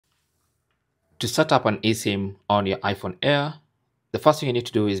To set up an eSIM on your iPhone Air, the first thing you need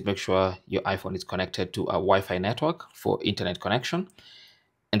to do is make sure your iPhone is connected to a Wi-Fi network for internet connection.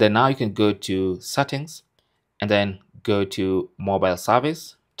 And then now you can go to settings and then go to mobile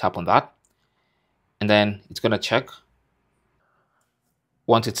service, tap on that. And then it's going to check.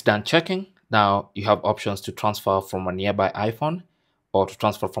 Once it's done checking, now you have options to transfer from a nearby iPhone or to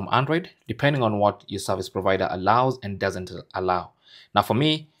transfer from Android, depending on what your service provider allows and doesn't allow. Now for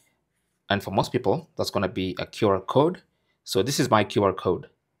me, and for most people, that's going to be a QR code. So this is my QR code.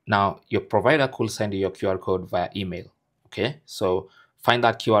 Now your provider could send you your QR code via email. Okay, so find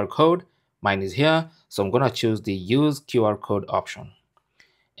that QR code. Mine is here. So I'm going to choose the use QR code option.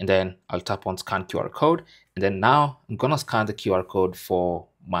 And then I'll tap on scan QR code. And then now I'm going to scan the QR code for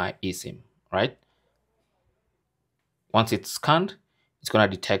my eSIM, right? Once it's scanned, it's going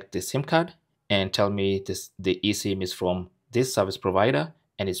to detect the SIM card and tell me the eSIM is from this service provider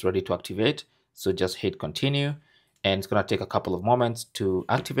and it's ready to activate. So just hit continue, and it's going to take a couple of moments to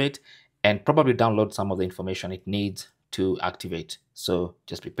activate and probably download some of the information it needs to activate. So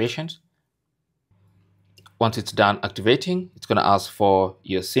just be patient. Once it's done activating, it's going to ask for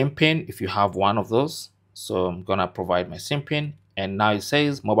your SIM pin if you have one of those. So I'm going to provide my SIM pin, and now it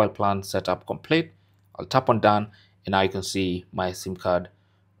says mobile plan setup complete. I'll tap on done, and now you can see my SIM card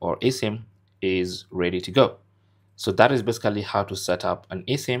or eSIM is ready to go. So that is basically how to set up an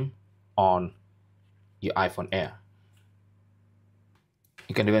eSIM on your iPhone Air.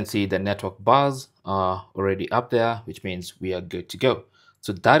 You can even see the network bars are already up there, which means we are good to go.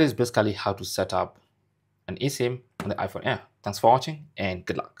 So that is basically how to set up an eSIM on the iPhone Air. Thanks for watching and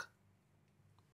good luck.